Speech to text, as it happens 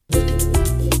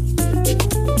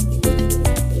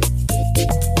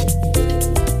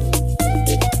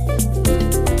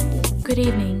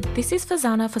This is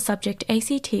Fazana for Subject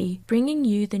ACT, bringing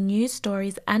you the news,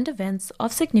 stories and events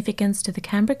of significance to the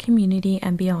Canberra community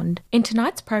and beyond. In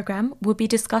tonight's program, we'll be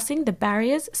discussing the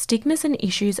barriers, stigmas and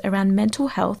issues around mental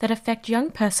health that affect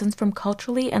young persons from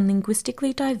culturally and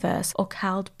linguistically diverse or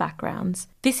CALD backgrounds.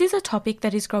 This is a topic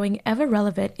that is growing ever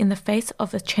relevant in the face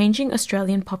of a changing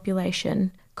Australian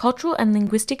population. Cultural and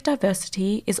linguistic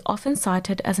diversity is often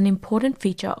cited as an important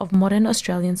feature of modern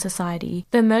Australian society.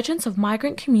 The emergence of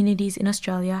migrant communities in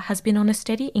Australia has been on a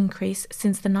steady increase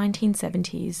since the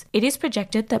 1970s. It is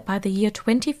projected that by the year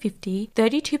 2050,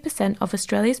 32% of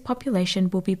Australia's population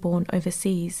will be born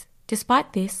overseas.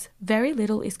 Despite this, very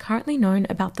little is currently known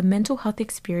about the mental health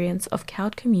experience of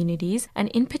CALD communities and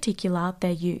in particular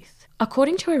their youth.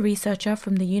 According to a researcher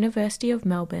from the University of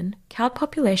Melbourne, CALD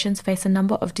populations face a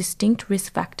number of distinct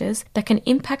risk factors that can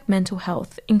impact mental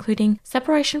health, including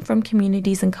separation from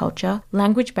communities and culture,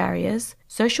 language barriers,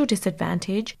 social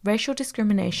disadvantage, racial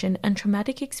discrimination, and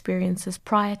traumatic experiences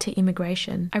prior to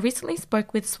immigration. I recently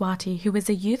spoke with Swati, who is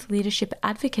a youth leadership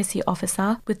advocacy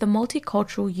officer with the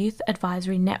Multicultural Youth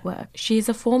Advisory Network. She is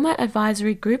a former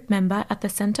advisory group member at the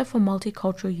Centre for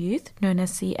Multicultural Youth, known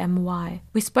as CMY.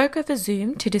 We spoke over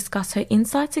Zoom to discuss her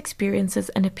insights, experiences,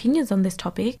 and opinions on this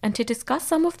topic, and to discuss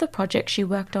some of the projects she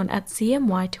worked on at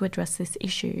CMY to address this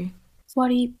issue.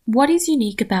 Swati, what is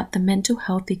unique about the mental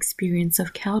health experience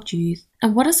of CALD youth,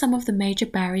 and what are some of the major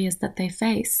barriers that they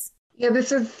face? Yeah,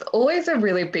 this is always a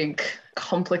really big,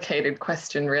 complicated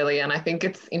question, really. And I think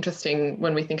it's interesting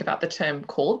when we think about the term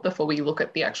CALD before we look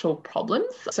at the actual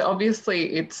problems. So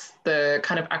obviously it's the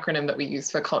kind of acronym that we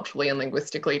use for culturally and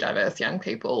linguistically diverse young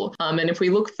people. And if we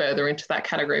look further into that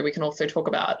category, we can also talk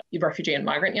about refugee and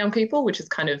migrant young people, which has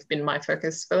kind of been my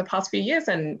focus for the past few years,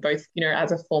 and both,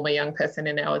 as a former young person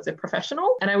and now as a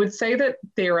professional. And I would say that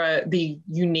the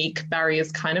unique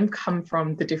barriers kind of come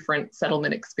from the different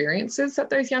settlement experiences that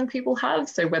those young people have.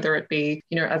 So whether it be,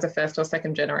 as a first or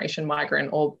second generation migrant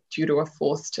or due to a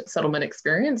forced settlement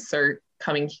experience, so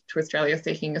coming to Australia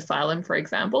seeking asylum, for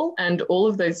example, and all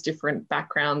of those different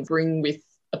backgrounds bring with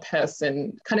a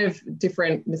person kind of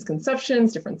different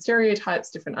misconceptions, different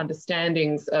stereotypes, different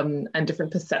understandings, and different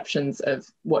perceptions of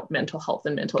what mental health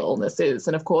and mental illness is.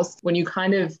 And of course, when you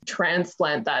kind of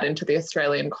transplant that into the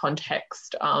Australian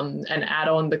context and add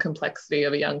on the complexity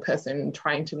of a young person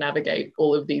trying to navigate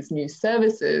all of these new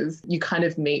services, you kind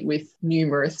of meet with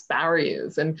numerous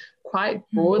barriers. And quite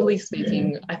broadly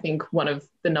speaking, I think one of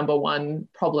the number one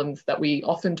problems that we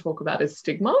often talk about is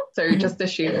stigma. So just the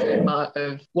sheer stigma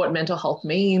of what mental health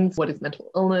means, what is mental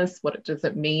illness, what does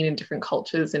it mean in different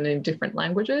cultures and in different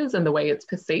languages, and the way it's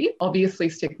perceived. Obviously,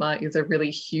 stigma is a really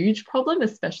huge problem,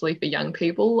 especially for young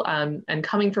people. And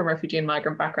coming from refugee and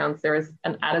migrant backgrounds, there is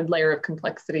an added layer of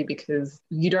complexity because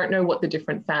you don't know what the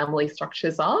different family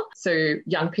structures are. So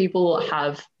young people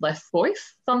have less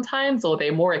voice sometimes, or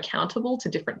they're more accountable to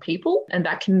different people. And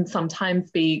that can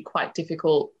sometimes be quite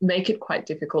difficult, make it quite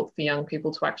difficult for young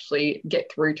people to actually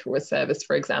get through to a service,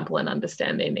 for example, and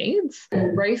understand their needs.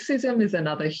 Racism is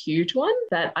another huge one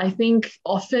that I think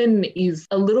often is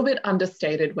a little bit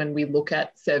understated when we look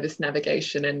at service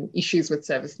navigation and issues with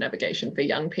service navigation for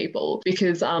young people.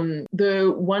 Because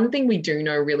the one thing we do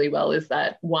know really well is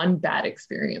that one bad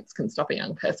experience can stop a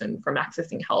young person from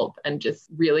accessing help and just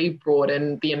really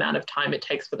broaden the amount of time it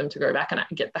takes for them to go back and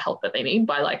get the help that they need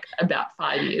by about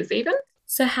 5 years even.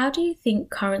 So how do you think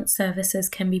current services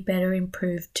can be better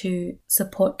improved to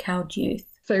support CALD youth?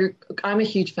 So I'm a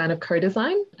huge fan of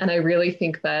co-design, and I really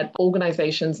think that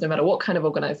organisations, no matter what kind of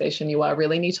organisation you are,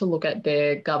 really need to look at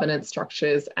their governance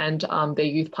structures and their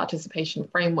youth participation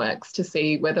frameworks to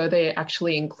see whether they're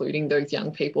actually including those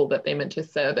young people that they're meant to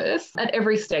service at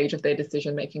every stage of their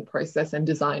decision-making process and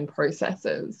design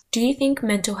processes. Do you think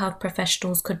mental health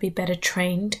professionals could be better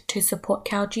trained to support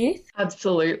CALD youth?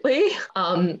 Absolutely.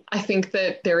 I think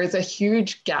that there is a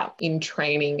huge gap in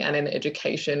training and in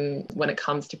education when it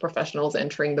comes to professionals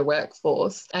entering the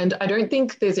workforce. And I don't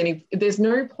think there's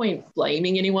no point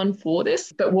blaming anyone for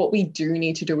this, but what we do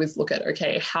need to do is look at,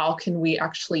 okay, how can we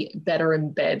actually better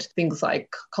embed things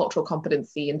like cultural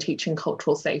competency and teaching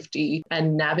cultural safety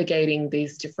and navigating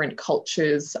these different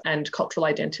cultures and cultural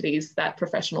identities that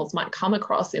professionals might come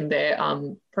across in their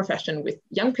profession with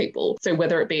young people. So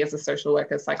whether it be as a social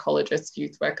worker, psychologist,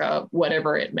 youth worker,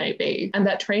 whatever it may be. And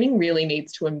that training really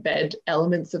needs to embed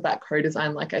elements of that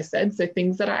co-design, like I said. So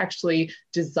things that are actually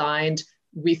designed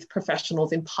with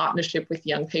professionals in partnership with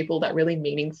young people that really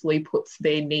meaningfully puts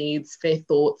their needs, their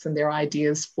thoughts and their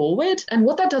ideas forward. And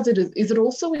what that does is it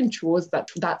also ensures that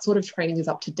that sort of training is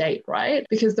up to date, right?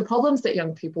 Because the problems that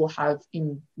young people have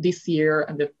in this year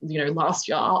and the last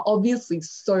year are obviously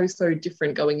so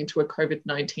different going into a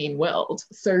COVID-19 world.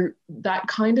 So that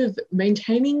kind of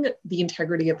maintaining the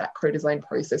integrity of that co-design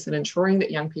process and ensuring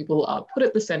that young people are put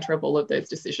at the center of all of those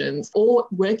decisions or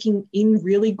working in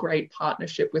really great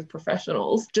partnership with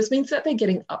professionals just means that they're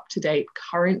getting up-to-date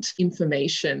current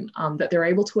information that they're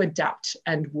able to adapt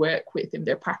and work with in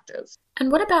their practice.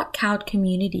 And what about CALD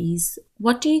communities?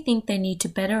 What do you think they need to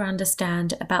better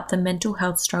understand about the mental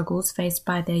health struggles faced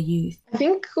by their youth? I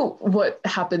think what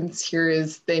happens here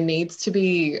is there needs to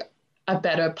be a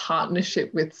better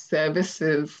partnership with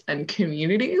services and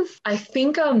communities. I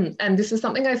think, and this is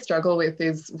something I struggle with,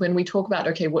 is when we talk about,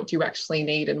 okay, what do you actually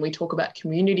need? And we talk about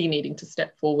community needing to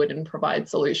step forward and provide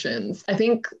solutions. I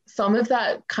think some of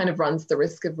that kind of runs the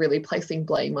risk of really placing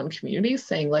blame on communities,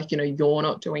 saying like, you're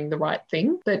not doing the right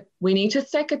thing. But we need to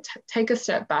take a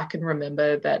step back and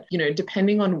remember that,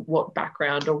 depending on what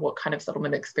background or what kind of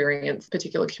settlement experience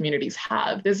particular communities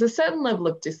have, there's a certain level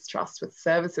of distrust with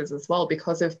services as well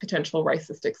because of potential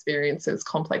racist experiences,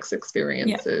 complex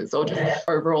experiences, or just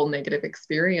overall negative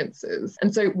experiences.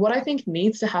 And so what I think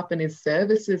needs to happen is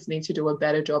services need to do a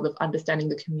better job of understanding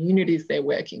the communities they're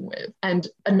working with. And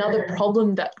another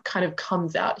problem that kind of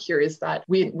comes out here is that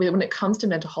when it comes to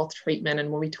mental health treatment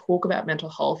and when we talk about mental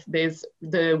health, there's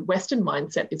the Western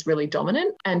mindset is really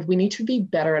dominant, and we need to be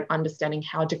better at understanding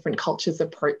how different cultures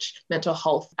approach mental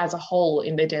health as a whole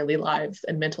in their daily lives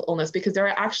and mental illness, because there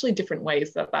are actually different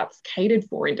ways that that's catered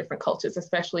for in different cultures,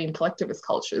 especially in collectivist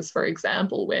cultures, for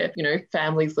example, where,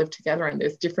 families live together and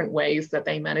there's different ways that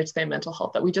they manage their mental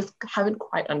health that we just haven't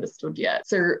quite understood yet.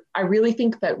 So I really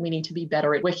think that we need to be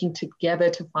better at working together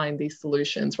to find these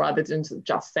solutions rather than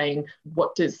just saying,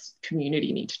 what does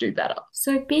community need to do better?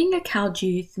 So being a CALD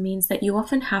youth means that you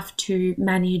often have to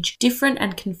manage different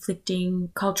and conflicting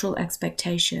cultural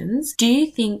expectations. Do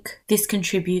you think this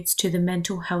contributes to the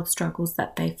mental health struggles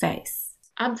that they face?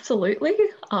 Absolutely,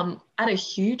 at a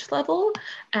huge level.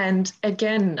 And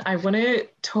again, I want to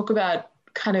talk about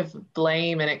kind of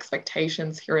blame and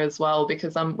expectations here as well,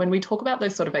 because when we talk about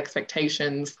those sort of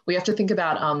expectations, we have to think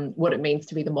about what it means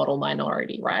to be the model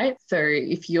minority, right? So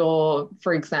if you're,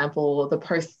 for example,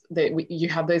 you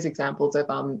have those examples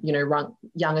of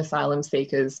young asylum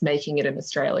seekers making it in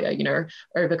Australia,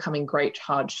 overcoming great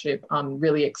hardship,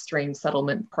 really extreme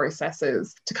settlement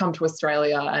processes to come to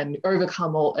Australia and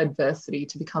overcome all adversity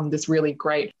to become this really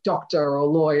great doctor or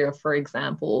lawyer, for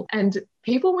example. And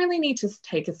people really need to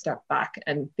take a step back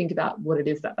and think about what it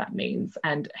is that means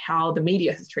and how the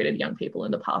media has treated young people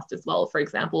in the past as well. For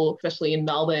example, especially in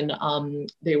Melbourne,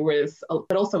 there was,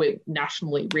 but also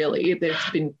nationally, really, there's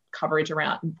been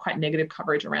quite negative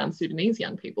coverage around Sudanese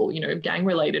young people,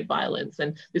 gang-related violence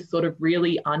and this sort of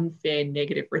really unfair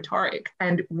negative rhetoric.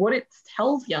 And what it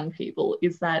tells young people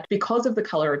is that because of the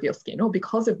colour of your skin or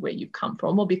because of where you've come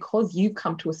from or because you've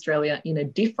come to Australia in a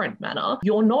different manner,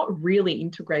 you're not really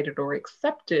integrated or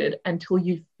accepted until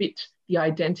you fit the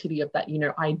identity of that,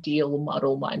 ideal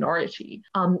model minority.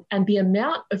 And the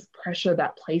amount of pressure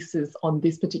that places on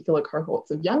this particular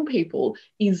cohorts of young people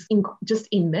is just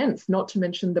immense, not to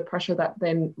mention the pressure that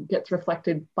then gets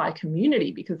reflected by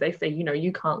community because they say,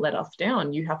 you can't let us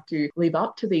down. You have to live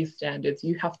up to these standards.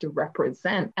 You have to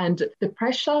represent. And the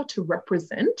pressure to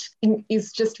represent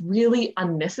is just really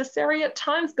unnecessary at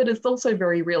times, but it's also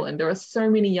very real. And there are so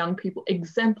many young people,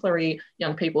 exemplary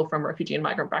young people from refugee and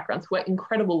migrant backgrounds who are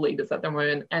incredible leaders at the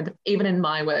moment. And even in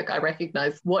my work, I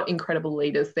recognize what incredible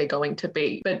leaders they're going to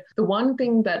be. But the one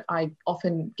thing that I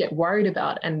often get worried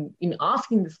about, and in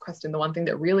asking this question, the one thing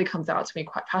that really comes out to me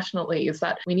quite passionately is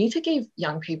that we need to give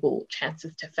young people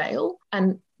chances to fail.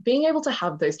 And being able to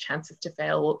have those chances to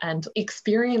fail and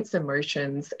experience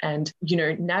emotions and,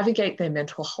 navigate their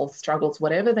mental health struggles,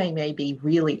 whatever they may be,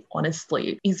 really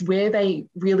honestly, is where they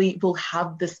really will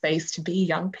have the space to be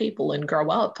young people and grow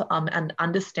up and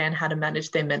understand how to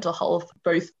manage their mental health,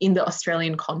 both in the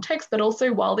Australian context, but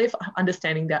also while they're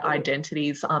understanding their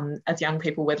identities as young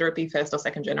people, whether it be first or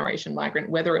second generation migrant,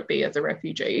 whether it be as a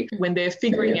refugee, when they're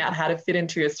figuring out how to fit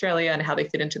into Australia and how they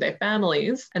fit into their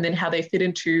families, and then how they fit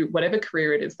into whatever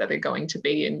career it is that they're going to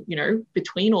be in,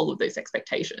 between all of those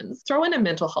expectations. Throw in a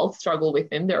mental health struggle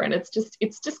within there and it's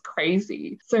just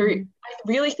crazy. So I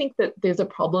really think that there's a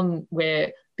problem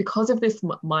where because of this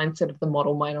mindset of the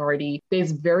model minority,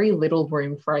 there's very little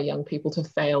room for our young people to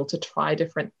fail, to try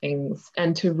different things,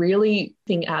 and to really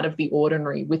think out of the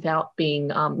ordinary without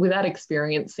being, without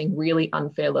experiencing really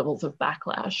unfair levels of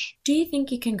backlash. Do you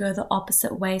think it can go the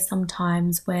opposite way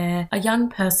sometimes, where a young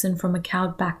person from a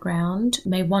cowed background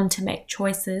may want to make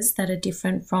choices that are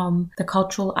different from the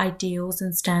cultural ideals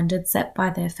and standards set by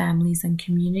their families and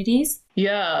communities?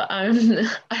 Yeah, I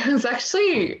was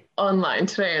actually online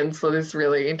today and saw this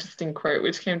really interesting quote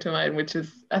which came to mind, which is,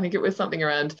 I think it was something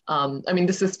around,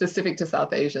 this is specific to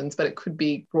South Asians, but it could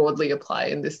be broadly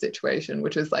applied in this situation,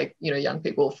 which is like, young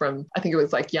people from, I think it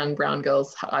was like young brown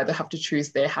girls either have to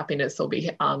choose their happiness or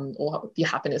the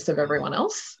happiness of everyone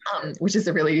else, which is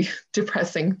a really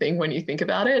depressing thing when you think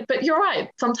about it. But you're right.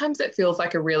 Sometimes it feels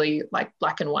like a really like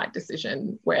black and white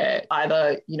decision where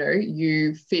either,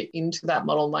 you fit into that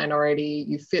model minority,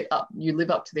 you live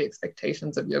up to the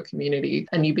expectations of your community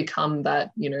and you become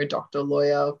that, doctor,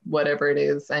 lawyer, whatever it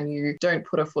is, and you don't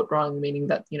put a foot wrong, meaning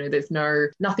that, there's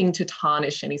nothing to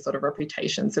tarnish any sort of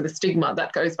reputation. So the stigma,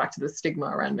 that goes back to the stigma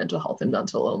around mental health and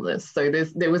mental illness. So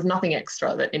there was nothing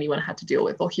extra that anyone had to deal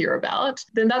with or hear about.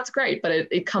 Then that's great, but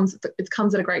it comes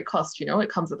at a great cost, it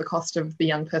comes at the cost of the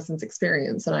young person's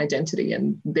experience and identity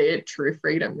and their true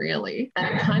freedom, really.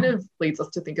 And it kind of leads us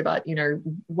to think about,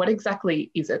 what exactly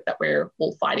is it that we're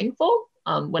all fighting for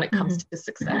when it comes to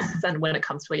success and when it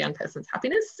comes to a young person's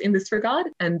happiness in this regard.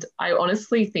 And I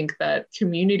honestly think that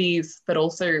communities, but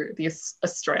also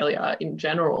Australia in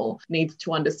general, needs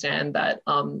to understand that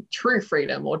true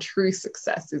freedom or true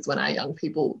success is when our young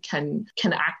people can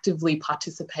actively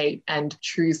participate and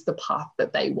choose the path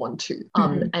that they want to,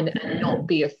 and not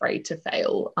be afraid to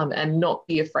fail, and not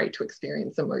be afraid to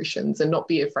experience emotions and not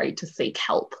be afraid to seek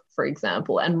help, for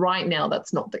example. And right now,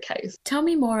 that's not the case. Tell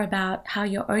me more about how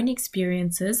your own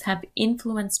experiences have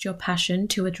influenced your passion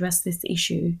to address this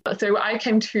issue. So I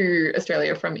came to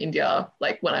Australia from India,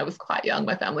 like when I was quite young.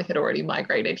 My family had already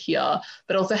migrated here,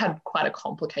 but also had quite a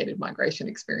complicated migration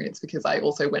experience because I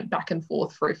also went back and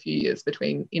forth for a few years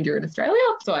between India and Australia.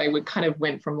 So I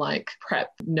went from like prep,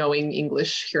 knowing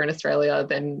English here in Australia,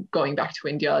 then going back to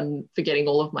India and forgetting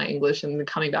all of my English and then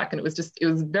coming back. And it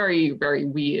was very, very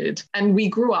weird. And we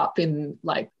grew up in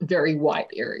like very white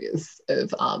areas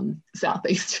of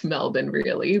southeast Melbourne,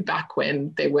 really, back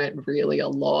when there weren't really a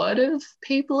lot of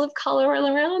people of colour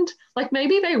around. Like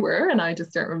maybe they were and I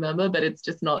just don't remember, but it's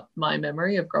just not my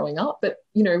memory of growing up. But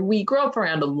we grew up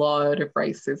around a lot of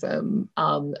racism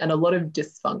and a lot of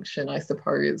dysfunction, I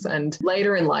suppose. And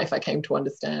later in life, I came to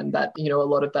understand that, a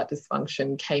lot of that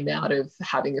dysfunction came out of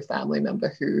having a family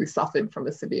member who suffered from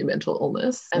a severe mental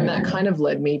illness. And that kind of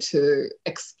led me to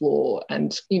explore.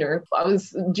 And, I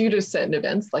was due to certain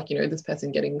events, like, this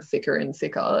person getting sicker and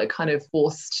sicker, it kind of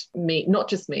forced me, not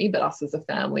just me, but us as a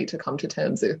family, to come to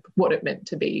terms with what it meant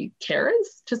to be carers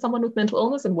to someone with mental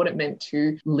illness and what it meant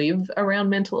to live around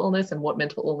mental illness and what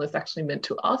mental illness actually meant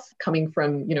to us, coming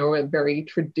from, a very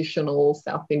traditional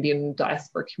South Indian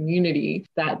diaspora community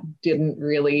that didn't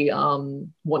really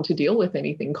want to deal with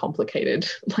anything complicated.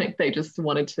 Like they just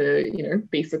wanted to,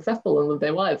 be successful and live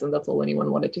their lives. And that's all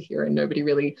anyone wanted to hear. And nobody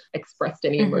really expressed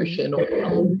any emotion or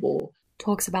help or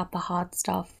talks about the hard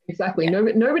stuff. Exactly. Yeah.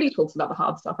 Nobody talks about the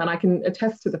hard stuff. And I can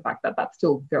attest to the fact that that's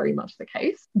still very much the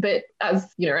case. But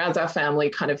as our family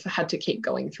kind of had to keep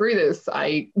going through this,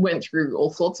 I went through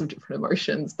all sorts of different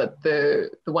emotions. But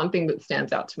the one thing that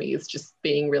stands out to me is just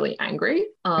being really angry.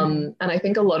 And I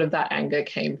think a lot of that anger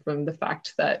came from the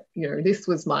fact that, this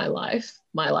was my life.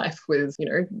 My life was,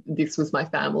 this was my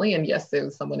family. And yes, there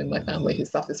was someone in my family who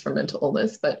suffers from mental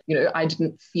illness, but, I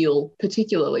didn't feel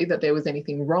particularly that there was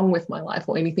anything wrong with my life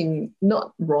or anything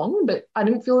not wrong, but I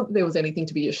didn't feel that there was anything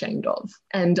to be ashamed of.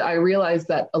 And I realized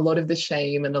that a lot of the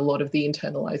shame and a lot of the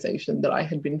internalization that I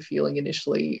had been feeling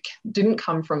initially didn't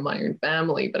come from my own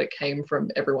family, but it came from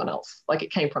everyone else. Like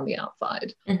it came from the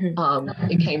outside.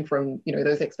 It came from,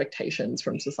 those expectations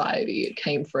from society. It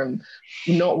came from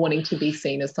not wanting to be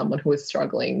seen as someone who was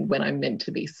struggling when I'm meant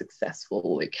to be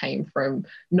successful. It came from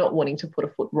not wanting to put a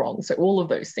foot wrong. So all of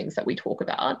those things that we talk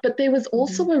about. But there was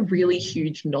also a really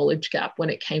huge knowledge gap when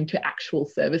it came to actual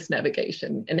service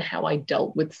navigation and how I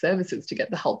dealt with services to get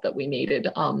the help that we needed,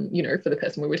 for the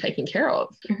person we were taking care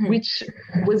of, which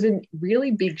was a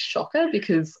really big shocker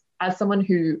because as someone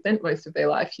who spent most of their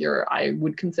life here, I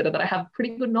would consider that I have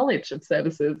pretty good knowledge of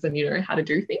services and, how to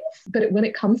do things. But when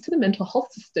it comes to the mental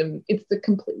health system, it's a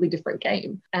completely different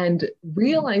game. And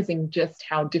realizing just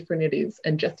how different it is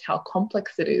and just how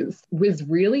complex it is was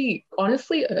really,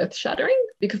 honestly, earth-shattering,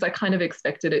 because I kind of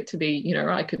expected it to be,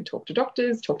 I could talk to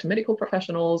doctors, talk to medical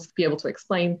professionals, be able to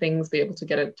explain things, be able to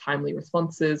get timely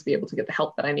responses, be able to get the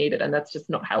help that I needed. And that's just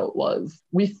not how it was.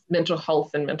 With mental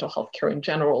health and mental health care in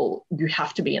general, you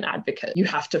have to be an advocate. You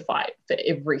have to fight for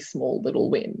every small little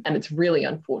win. And it's really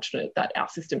unfortunate that our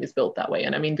system is built that way.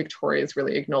 And I mean, Victoria's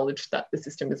really acknowledged that the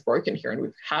system is broken here, and we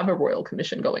have a royal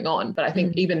commission going on. But I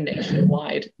think even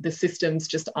nationwide, the systems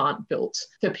just aren't built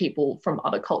for people from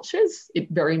other cultures. It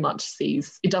very much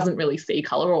it doesn't really see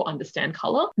colour or understand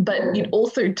colour, but it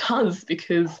also does,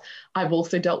 because I've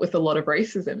also dealt with a lot of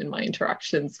racism in my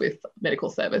interactions with medical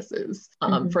services.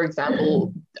 For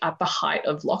example, at the height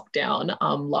of lockdown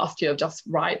last year, just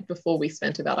right before we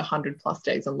spent about 100 plus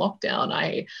days in lockdown,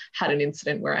 I had an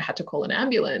incident where I had to call an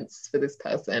ambulance for this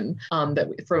person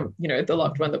the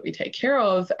loved one that we take care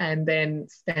of, and then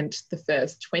spent the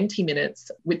first 20 minutes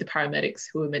with the paramedics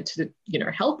who were meant to,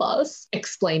 help us,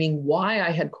 explaining why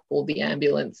I had called the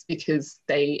ambulance, because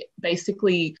they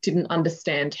basically didn't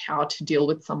understand how to deal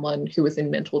with someone who was in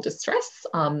mental distress.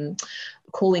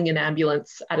 Calling an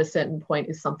ambulance at a certain point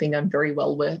is something I'm very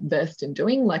well versed in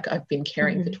doing. Like, I've been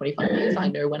caring for 25 years. I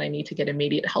know when I need to get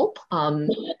immediate help.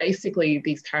 Basically,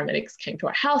 these paramedics came to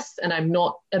our house, and I'm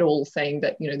not at all saying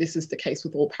that, this is the case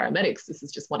with all paramedics. This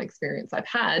is just one experience I've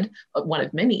had, one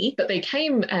of many. But they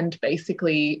came and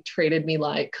basically treated me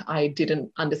like I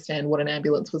didn't understand what an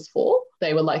ambulance was for.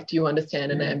 They were like, do you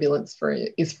understand an ambulance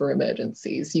is for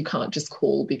emergencies? You can't just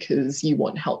call because you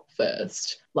want help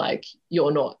first. Like, you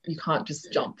can't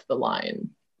just jump the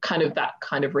line. Kind of that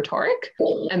kind of rhetoric.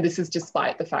 And this is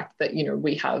despite the fact that,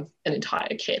 we have an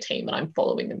entire care team and I'm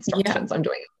following instructions. Yeah. I'm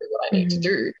doing what I need to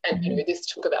do. And, this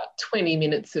took about 20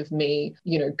 minutes of me,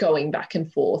 going back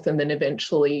and forth, and then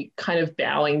eventually kind of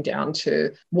bowing down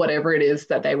to whatever it is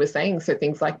that they were saying. So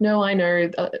things like, no, I know,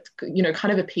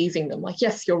 kind of appeasing them, like,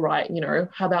 yes, you're right.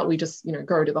 How about we just,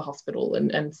 go to the hospital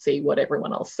and see what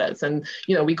everyone else says. And,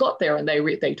 we got there and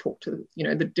they talked to,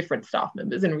 the different staff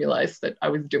members and realized that I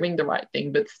was doing the right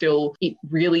thing, but still it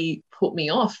really put me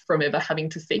off from ever having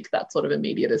to seek that sort of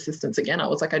immediate assistance again. I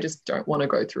was like, I just don't want to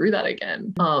go through that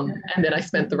again. And then I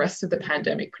spent the rest of the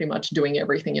pandemic pretty much doing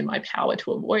everything in my power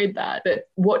to avoid that. But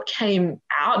what came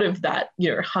out of that,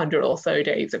 100 or so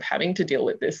days of having to deal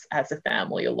with this as a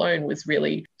family alone was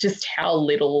really just how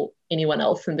little anyone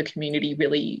else in the community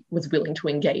really was willing to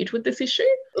engage with this issue.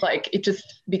 Like, it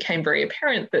just became very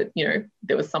apparent that,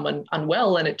 there was someone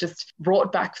unwell, and it just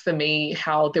brought back for me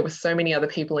how there were so many other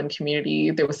people in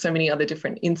community. There were so many other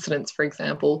different incidents, for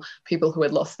example, people who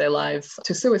had lost their lives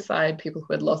to suicide, people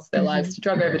who had lost their lives to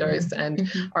drug overdose.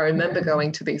 And I remember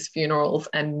going to these funerals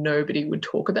and nobody would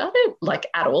talk about it, like,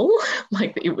 at all.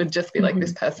 Like, it would just be like,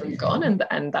 this person's gone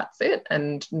and that's it.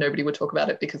 And nobody would talk about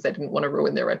it because they didn't want to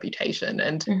ruin their reputation.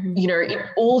 And it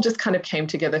all just kind of came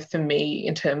together for me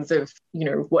in terms of,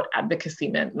 what advocacy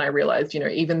meant. And I realized,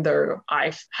 even though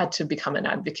I had to become an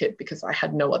advocate because I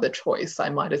had no other choice, I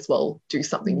might as well do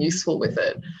something useful with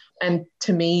it. And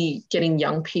to me, getting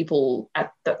young people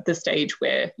at the stage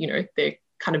where, they're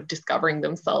kind of discovering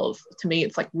themselves, to me,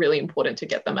 it's like really important to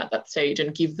get them at that stage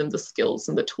and give them the skills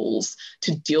and the tools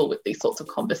to deal with these sorts of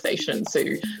conversations so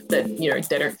that,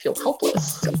 they don't feel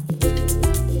helpless.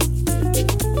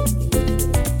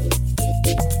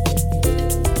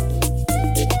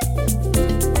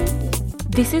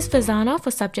 This is Fazana for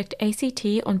Subject ACT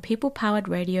on People Powered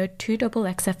Radio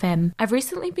 2XXFM. I've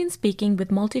recently been speaking with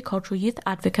multicultural youth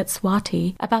advocate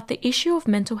Swati about the issue of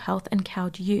mental health and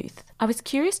cowed youth. I was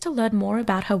curious to learn more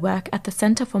about her work at the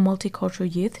Centre for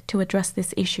Multicultural Youth to address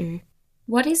this issue.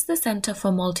 What is the Centre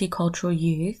for Multicultural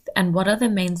Youth, and what are the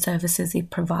main services it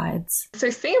provides? So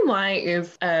CMY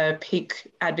is a peak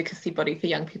advocacy body for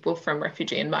young people from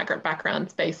refugee and migrant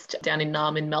backgrounds based down in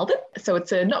Naarm in Melbourne. So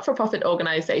it's a not-for-profit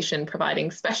organisation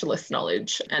providing specialist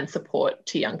knowledge and support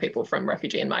to young people from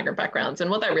refugee and migrant backgrounds. And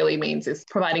what that really means is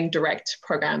providing direct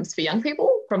programs for young people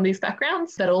from these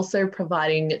backgrounds, but also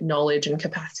providing knowledge and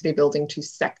capacity building to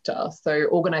sector, so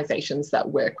organisations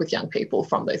that work with young people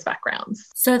from those backgrounds.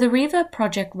 So the Riva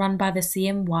project run by the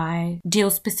CMY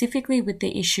deals specifically with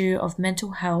the issue of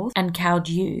mental health and cowed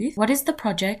youth. What is the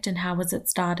project and how was it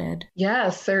started? Yeah,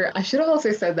 so I should have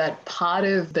also said that part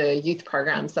of the youth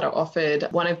programs that are offered,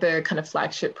 one of the kind of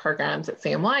flagship programs at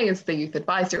CMY is the Youth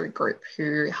Advisory Group,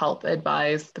 who help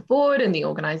advise the board and the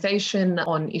organisation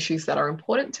on issues that are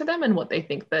important to them and what they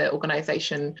think think the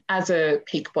organisation as a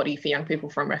peak body for young people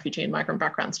from refugee and migrant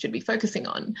backgrounds should be focusing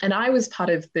on. And I was part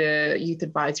of the youth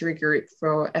advisory group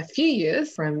for a few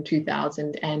years from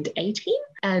 2018.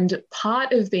 And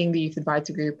part of being the youth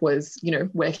advisory group was,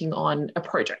 working on a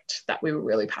project that we were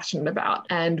really passionate about.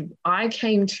 And I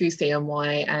came to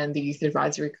CMY and the youth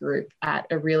advisory group at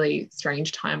a really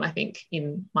strange time, I think,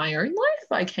 in my own life.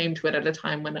 I came to it at a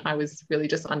time when I was really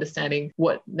just understanding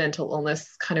what mental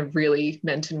illness kind of really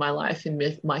meant in my life and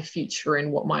my future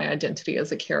and what my identity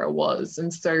as a carer was.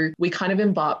 And so we kind of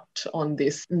embarked on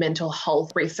this mental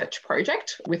health research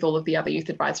project with all of the other youth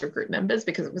advisory group members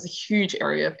because it was a huge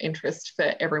area of interest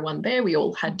for everyone there. We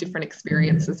all had different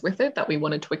experiences with it that we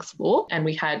wanted to explore. And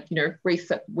we had,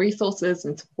 resources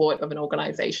and support of an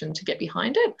organisation to get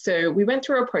behind it. So we went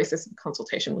through a process of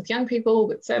consultation with young people,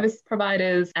 with service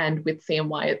providers, and with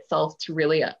CMY itself to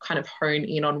really kind of hone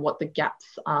in on what the gaps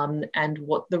and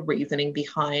what the reasoning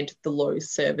behind the low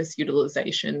service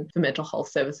utilisation for mental health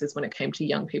services when it came to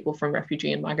young people from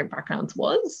refugee and migrant backgrounds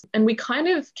was. And we kind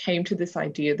of came to this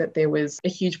idea that there was a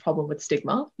huge problem with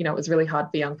stigma. It was really hard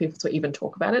for young people to even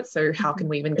talk about it. So how can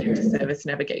we even get into service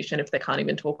navigation if they can't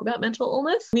even talk about mental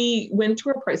illness? We went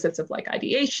through a process of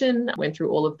ideation, went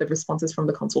through all of the responses from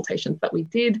the consultations that we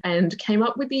did, and came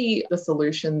up with the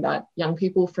solution that young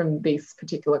people from these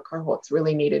particular cohorts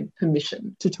really needed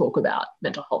permission to talk about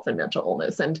mental health and mental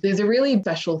illness. And there's a really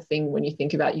special thing when you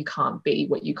think about you can't be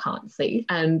what you can't see.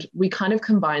 And we kind of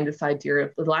combined this idea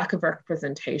of the lack of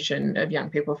representation of young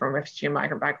people from refugee and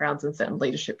migrant backgrounds in certain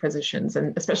leadership positions,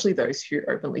 and especially those who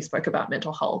openly spoke about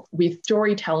mental health, with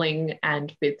storytelling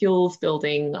and with skills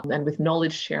building and with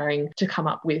knowledge sharing to come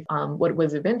up with what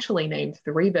was eventually named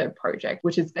the Reverb Project,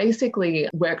 which is basically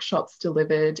workshops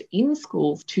delivered in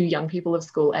schools to young people of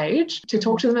school age to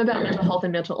talk to them about mental health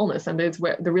and mental illness. And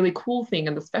the really cool thing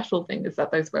and the special thing is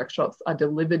that those workshops are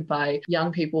delivered by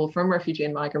young people from refugee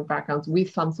and migrant backgrounds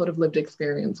with some sort of lived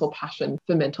experience or passion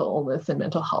for mental illness and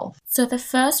mental health. So the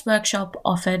first workshop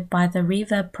offered by the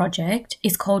Reverb Project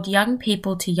is called Young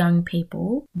People to Young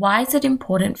People. Why is it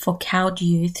important for CALD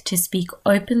youth to speak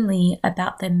openly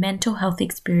about their mental health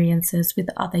experiences with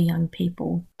other young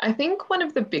people? I think one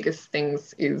of the biggest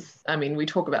things is, we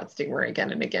talk about stigma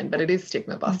again and again, but it is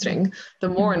stigma busting. Mm-hmm. The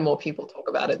more and more people talk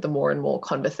about it, the more and more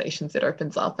conversations it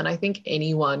opens up. And I think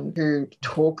anyone who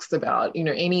talks about,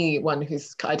 anyone who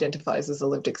identifies as a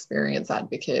lived experience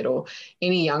advocate, or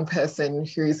any young person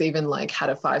who's even had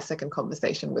a 5-second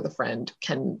conversation with a friend,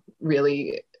 can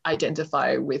really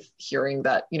identify with hearing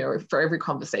that, for every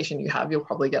conversation you have, you'll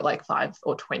probably get 5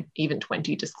 or 20, even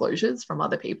 20 disclosures from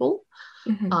other people.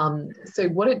 Mm-hmm. So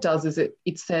what it does is it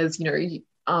says,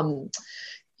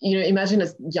 imagine a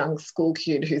young school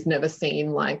kid who's never seen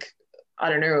a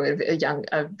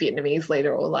Vietnamese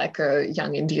leader or a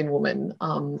young Indian woman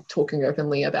talking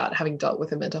openly about having dealt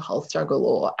with a mental health struggle,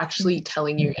 or actually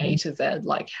telling you A to Z,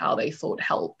 how they sought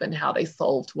help and how they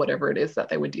solved whatever it is that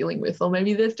they were dealing with, or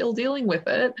maybe they're still dealing with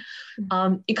it.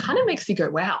 It kind of makes you go,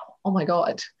 wow, oh my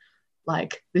God,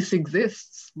 this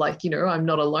exists. I'm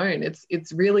not alone.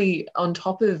 It's really on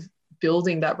top of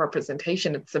building that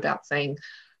representation. It's about saying,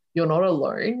 you're not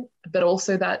alone, but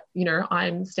also that,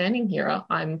 I'm standing here.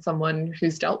 I'm someone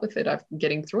who's dealt with it. I'm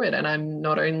getting through it. And I'm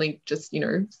not only just,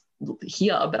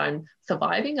 here, but I'm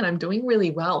surviving and I'm doing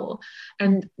really well.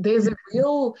 And there's a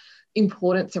real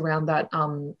importance around that,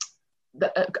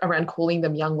 around calling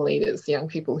them young leaders, the young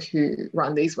people who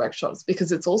run these workshops,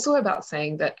 because it's also about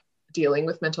saying that dealing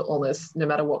with mental illness, no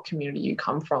matter what community you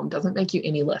come from, doesn't make you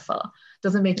any lesser,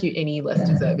 doesn't make you any less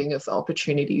deserving of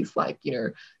opportunities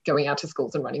going out to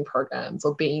schools and running programs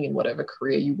or being in whatever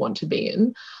career you want to be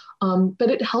in. But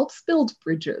it helps build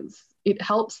bridges. It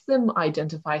helps them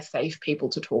identify safe people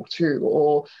to talk to,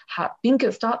 or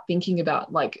start thinking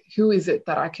about who is it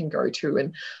that I can go to.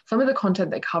 And some of the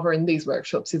content they cover in these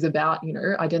workshops is about,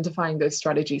 identifying those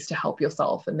strategies to help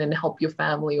yourself and then help your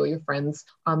family or your friends,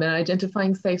 and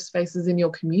identifying safe spaces in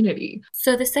your community.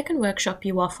 So the second workshop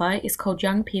you offer is called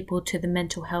Young People to the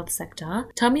Mental Health Sector.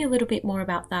 Tell me a little bit more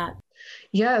about that.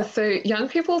 Yeah, so Young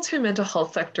People to Mental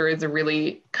Health Sector is a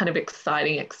really kind of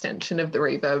exciting extension of the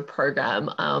Reverb program.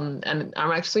 And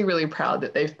I'm actually really proud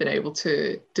that they've been able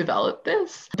to develop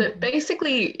this. But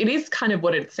basically, it is kind of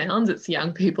what it sounds. It's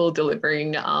young people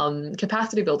delivering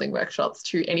capacity building workshops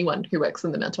to anyone who works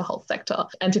in the mental health sector.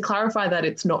 And to clarify that,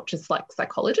 it's not just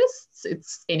psychologists,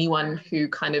 it's anyone who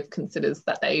kind of considers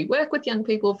that they work with young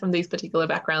people from these particular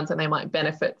backgrounds and they might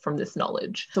benefit from this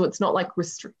knowledge. So it's not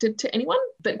restricted to anyone,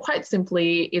 but quite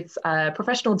simply, it's a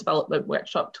professional development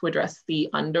workshop to address the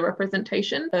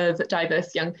underrepresentation of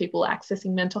diverse young people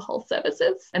accessing mental health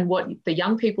services. And what the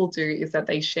young people do is that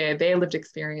they share their lived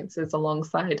experiences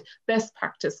alongside best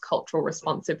practice cultural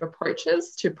responsive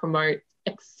approaches to promote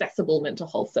accessible mental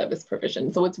health service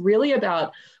provision. So it's really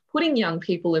about putting young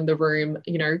people in the room,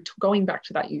 going back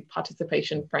to that youth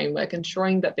participation framework,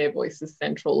 ensuring that their voice is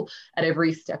central at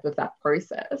every step of that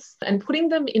process, and putting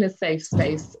them in a safe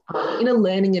space, in a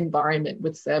learning environment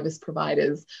with service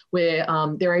providers where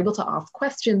they're able to ask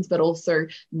questions, but also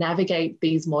navigate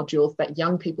these modules that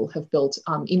young people have built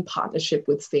in partnership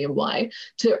with CMY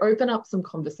to open up some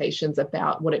conversations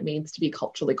about what it means to be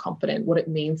culturally competent, what it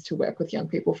means to work with young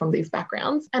people from these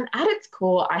backgrounds. And at its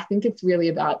core, I think it's really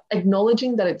about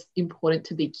acknowledging that it's important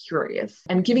to be curious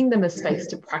and giving them a space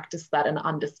to practice that and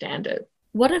understand it.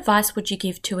 What advice would you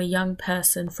give to a young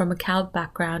person from a CALD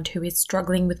background who is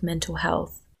struggling with mental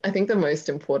health? I think the most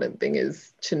important thing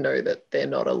is to know that they're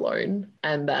not alone,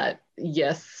 and that,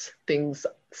 yes, things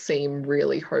seem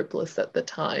really hopeless at the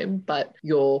time, but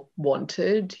you're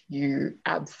wanted. You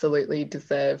absolutely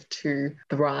deserve to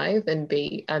thrive and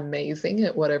be amazing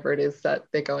at whatever it is that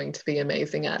they're going to be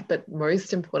amazing at. But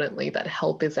most importantly, that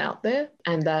help is out there,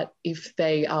 and that if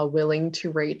they are willing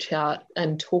to reach out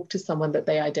and talk to someone that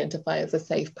they identify as a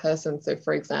safe person. So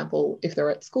for example, if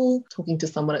they're at school, talking to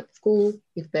someone at school,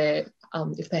 if they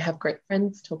have great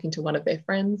friends, talking to one of their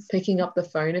friends, picking up the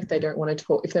phone if they don't want to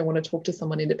talk, if they want to talk to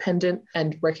someone independent,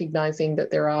 and recognizing that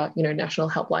there are, national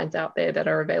helplines out there that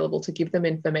are available to give them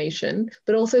information,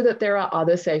 but also that there are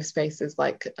other safe spaces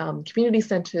like community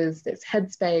centres, there's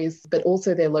Headspace, but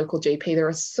also their local GP. There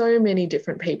are so many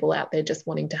different people out there just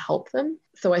wanting to help them.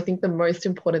 So I think the most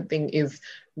important thing is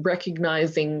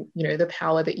recognizing, the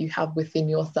power that you have within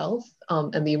yourself,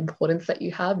 and the importance that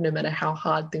you have, no matter how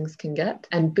hard things can get,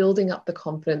 and building up the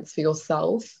confidence for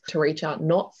yourself to reach out,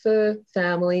 not for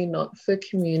family, not for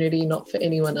community, not for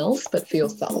anyone else, but for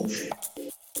yourself.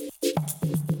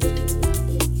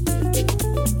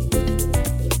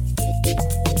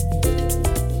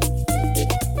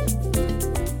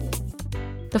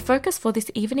 The focus for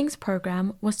this evening's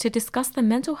program was to discuss the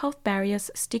mental health barriers,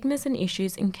 stigmas and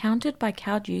issues encountered by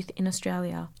CALD youth in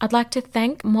Australia. I'd like to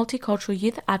thank multicultural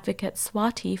youth advocate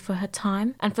Swati for her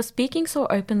time and for speaking so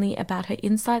openly about her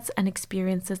insights and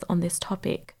experiences on this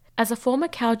topic. As a former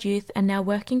CALD youth and now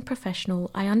working professional,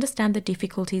 I understand the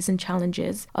difficulties and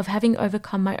challenges of having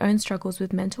overcome my own struggles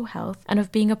with mental health and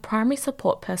of being a primary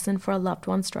support person for a loved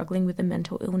one struggling with a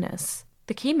mental illness.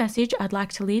 The key message I'd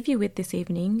like to leave you with this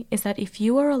evening is that if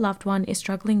you or a loved one is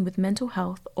struggling with mental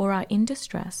health or are in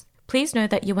distress, please know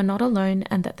that you are not alone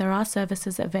and that there are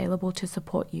services available to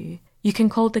support you. You can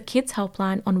call the Kids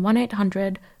Helpline on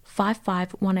 1800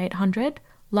 55 1800,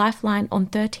 Lifeline on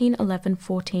 13 11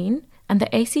 14, and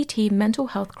the ACT Mental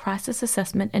Health Crisis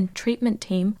Assessment and Treatment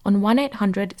Team on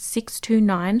 1800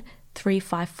 629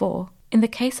 354. In the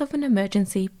case of an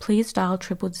emergency, please dial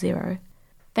 000.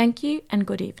 Thank you and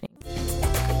good evening.